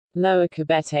Lower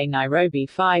Kabete, Nairobi.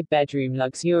 5-bedroom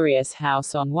luxurious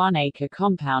house on 1-acre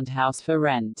compound house for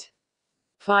rent.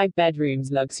 5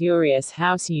 bedrooms luxurious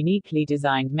house uniquely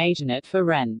designed maisonette for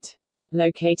rent.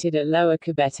 Located at Lower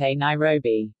Kabete,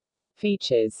 Nairobi.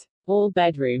 Features. All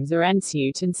bedrooms are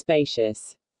ensuite and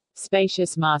spacious.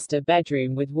 Spacious master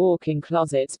bedroom with walk-in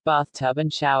closets, bathtub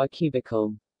and shower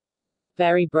cubicle.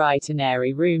 Very bright and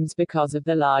airy rooms because of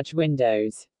the large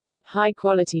windows. High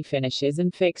quality finishes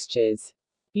and fixtures.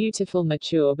 Beautiful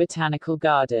mature botanical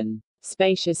garden.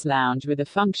 Spacious lounge with a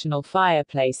functional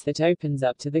fireplace that opens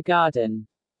up to the garden.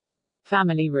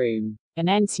 Family room. An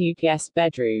ensuite guest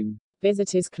bedroom.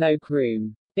 Visitor's cloak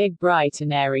room. Big bright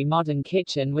and airy modern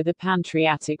kitchen with a pantry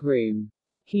attic room.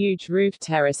 Huge roof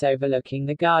terrace overlooking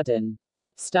the garden.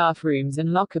 Staff rooms and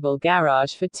lockable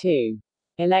garage for 2.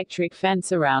 Electric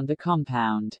fence around the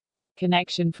compound.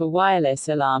 Connection for wireless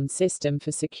alarm system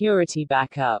for security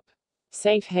backup.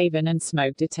 Safe haven and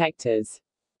smoke detectors.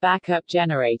 Backup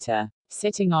generator.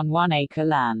 Sitting on 1-acre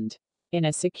land. In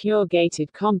a secure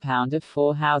gated compound of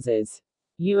 4 houses.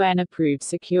 UN approved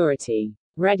security.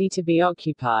 Ready to be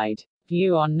occupied.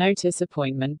 View on notice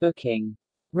appointment booking.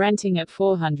 Renting at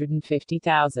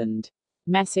 450,000.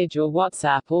 Message or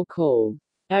WhatsApp or call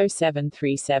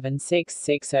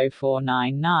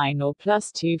 07376604999 or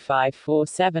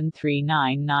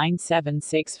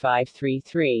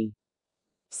 +2547399765533.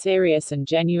 Serious and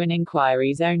genuine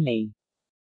inquiries only.